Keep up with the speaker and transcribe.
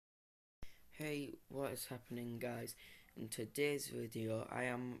Hey, what is happening, guys? In today's video I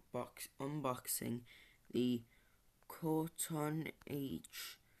am unboxing the KOTION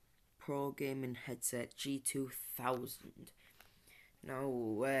H Pro Gaming Headset G2000.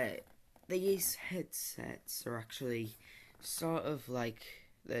 Now, these headsets are actually sort of like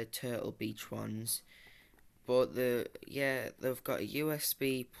the Turtle Beach ones, but they've got a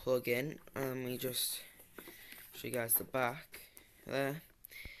USB plug-in. Let me just show you guys the back there.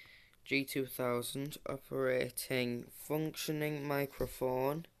 G2000 operating functioning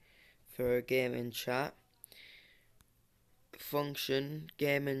microphone for a gaming chat. Function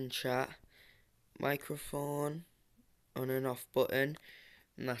gaming chat microphone on and off button,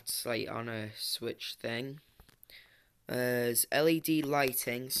 and that's like on a switch thing. There's LED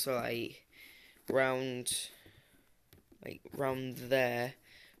lighting, so round there,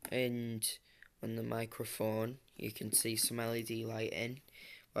 and on the microphone you can see some LED lighting.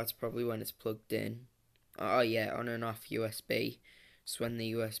 That's probably when it's plugged in. Oh yeah, on and off USB. So when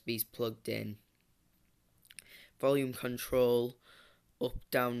the USB's plugged in. Volume control, up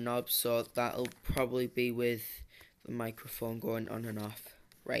down knob, so that'll probably be with the microphone going on and off.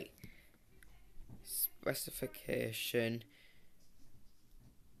 Right. Specification.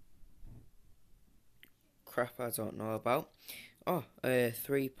 Crap I don't know about. Oh, a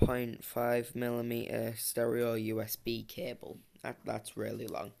 3.5mm stereo USB cable. That's really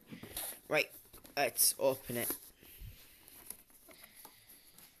long. Right, let's open it.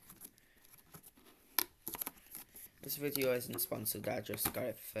 This video isn't sponsored. I just got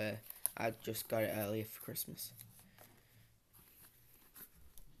it earlier for Christmas.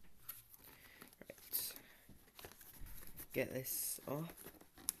 Right, get this off.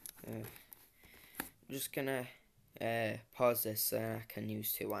 I'm just gonna pause this so I can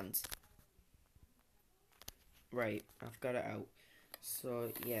use two hands. Right, I've got it out.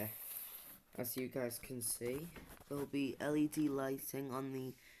 So yeah, as you guys can see, there'll be LED lighting on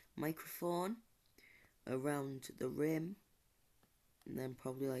the microphone, around the rim, and then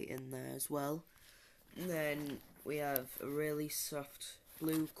probably like in there as well. And then we have a really soft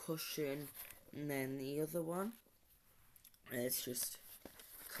blue cushion, and then the other one, it's just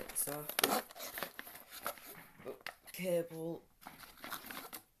clips off. Oh, cable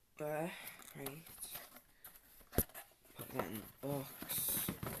there, right. Put that in the box.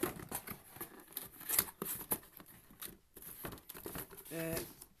 There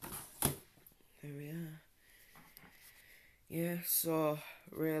we are. Yeah, so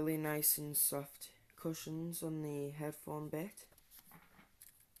really nice and soft cushions on the headphone bit.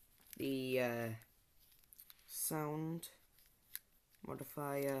 The sound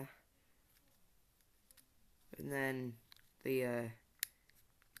modifier, and then the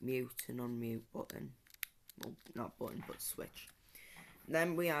mute and unmute button. Well, not button, but switch. And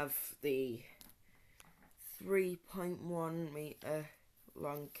then we have the 3.1 meter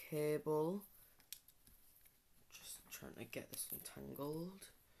long cable. Just trying to get this untangled.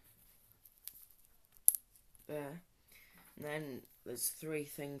 There. And then there's three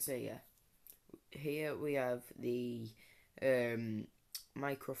things here. Here we have the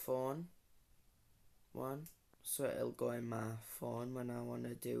microphone one, so it'll go in my phone when I want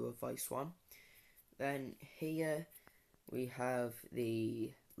to do a voice one. Then here we have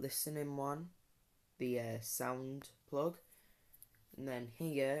the listening one, the sound plug. And then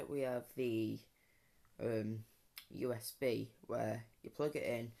here we have the USB where you plug it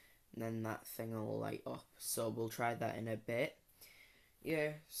in and then that thing will light up. So we'll try that in a bit.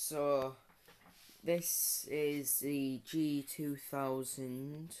 Yeah, so this is the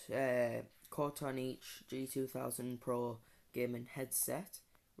G2000 KOTION H G2000 Pro gaming headset.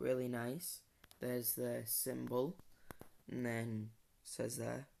 Really nice. There's the symbol, and then it says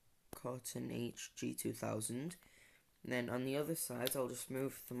there KOTION H G2000. And then on the other side, I'll just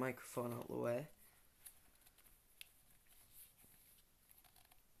move the microphone out of the way.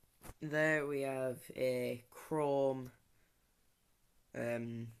 There we have a chrome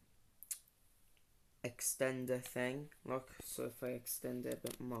extender thing. Look, so if I extend it a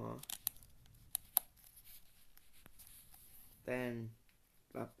bit more, then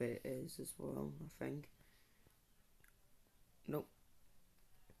that bit is as well, I think. Nope,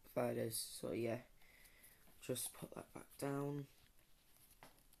 that is. So yeah, just put that back down.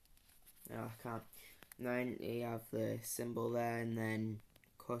 No, I can't. And then you have the symbol there, and then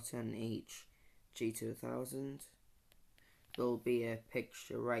KOTION H G2000. There'll be a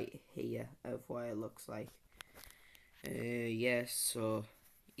picture right here of what it looks like. Yeah, so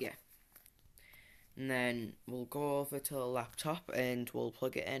yeah. And then we'll go over to the laptop and we'll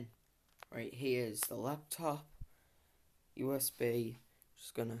plug it in. Right, here's the laptop. USB.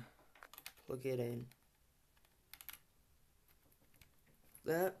 Just gonna plug it in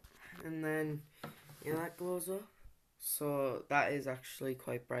there, and then that glows up. So that is actually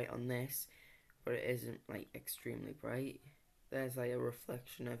quite bright on this, but it isn't like extremely bright. There's like a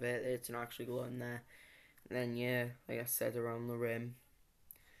reflection of it. It's not actually glowing there. And then yeah, like I said, around the rim,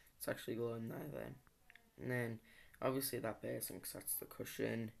 it's actually glowing there then. And then obviously that basing, because that's the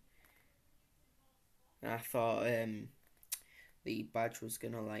cushion. And I thought the badge was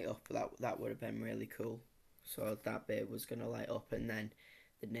gonna light up. That would have been really cool. So that bit was gonna light up, and then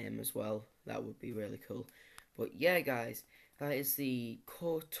the name as well. That would be really cool. But yeah, guys, that is the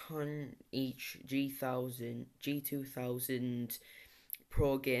KOTION G2000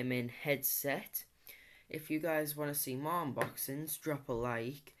 Pro Gaming headset. If you guys want to see more unboxings, drop a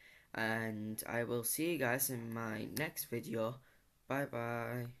like, and I will see you guys in my next video. Bye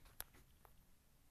bye.